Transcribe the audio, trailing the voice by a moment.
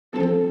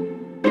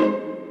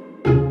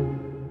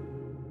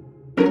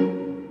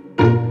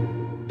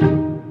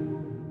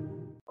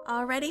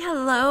Alrighty,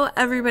 hello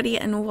everybody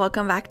and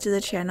welcome back to the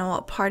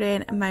channel.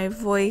 Pardon my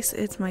voice,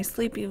 it's my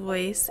sleepy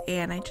voice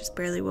and I just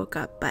barely woke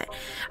up, but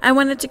I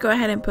wanted to go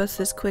ahead and post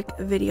this quick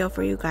video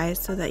for you guys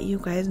so that you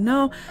guys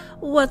know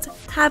what's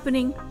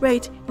happening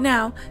right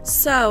now.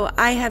 So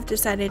I have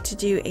decided to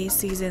do a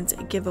seasons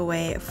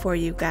giveaway for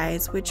you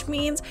guys, which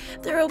means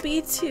there will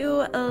be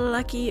 2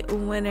 lucky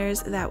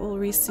winners that will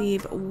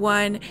receive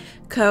 1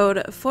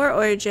 code for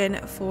Origin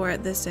for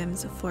The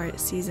Sims 4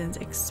 Seasons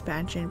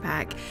expansion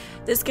pack.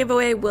 This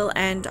giveaway will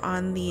end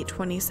on the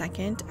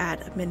 22nd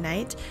at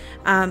midnight,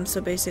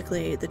 so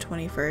basically the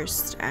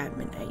 21st at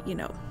midnight, you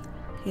know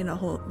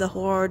the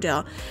whole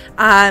ordeal.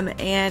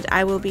 And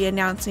I will be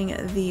announcing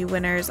the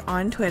winners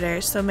on Twitter,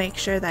 so make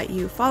sure that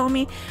you follow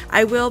me.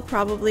 I will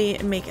probably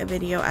make a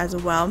video as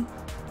well,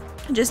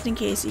 just in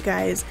case you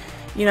guys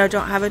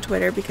don't have a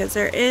Twitter, because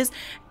there is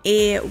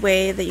a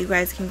way that you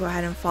guys can go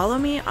ahead and follow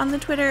me on the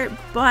Twitter,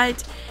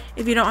 but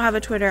if you don't have a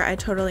Twitter, I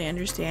totally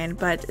understand,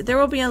 but there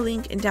will be a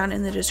link down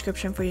in the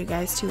description for you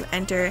guys to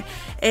enter.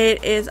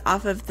 It is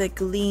off of the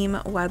Gleam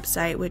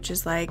website, which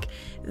is like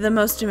the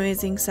most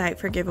amazing site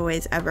for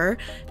giveaways ever.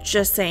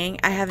 Just saying,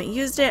 I haven't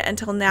used it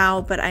until now,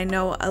 but I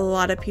know a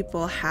lot of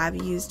people have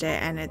used it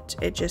and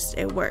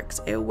it works.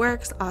 It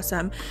works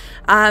awesome.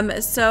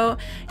 So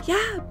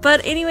yeah,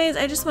 but anyways,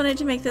 I just wanted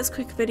to make this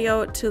quick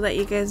video to let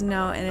you guys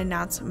know and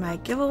announce my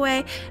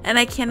giveaway, and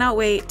I cannot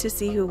wait to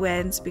see who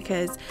wins,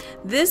 because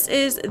this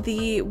is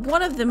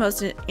one of the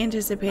most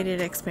anticipated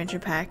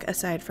expansion pack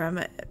aside from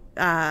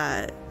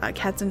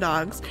cats and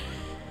dogs.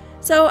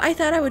 So I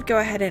thought I would go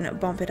ahead and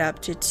bump it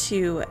up to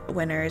 2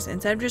 winners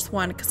instead of just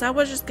 1, because I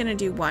was just gonna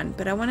do 1,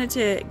 but I wanted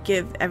to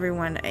give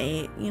everyone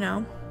a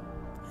a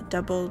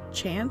double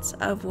chance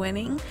of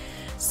winning.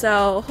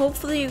 So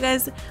hopefully you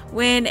guys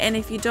win, and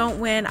if you don't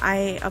win,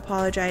 I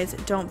apologize.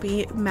 Don't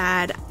be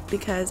mad,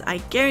 because I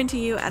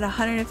guarantee you at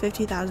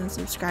 150,000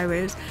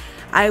 subscribers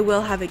I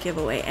will have a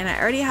giveaway, and I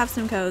already have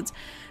some codes.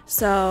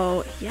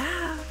 So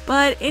yeah,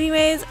 but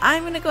anyways,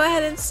 I'm gonna go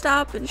ahead and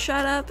stop and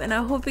shut up, and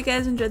I hope you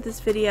guys enjoyed this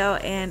video,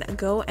 and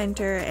go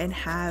enter and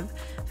have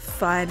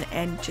fun,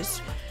 and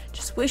just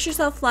wish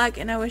yourself luck,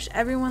 and I wish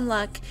everyone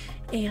luck,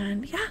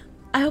 and yeah,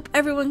 I hope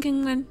everyone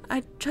can win.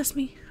 Trust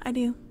me, I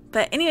do.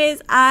 But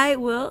anyways, I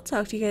will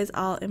talk to you guys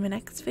all in my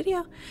next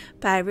video.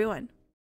 Bye everyone.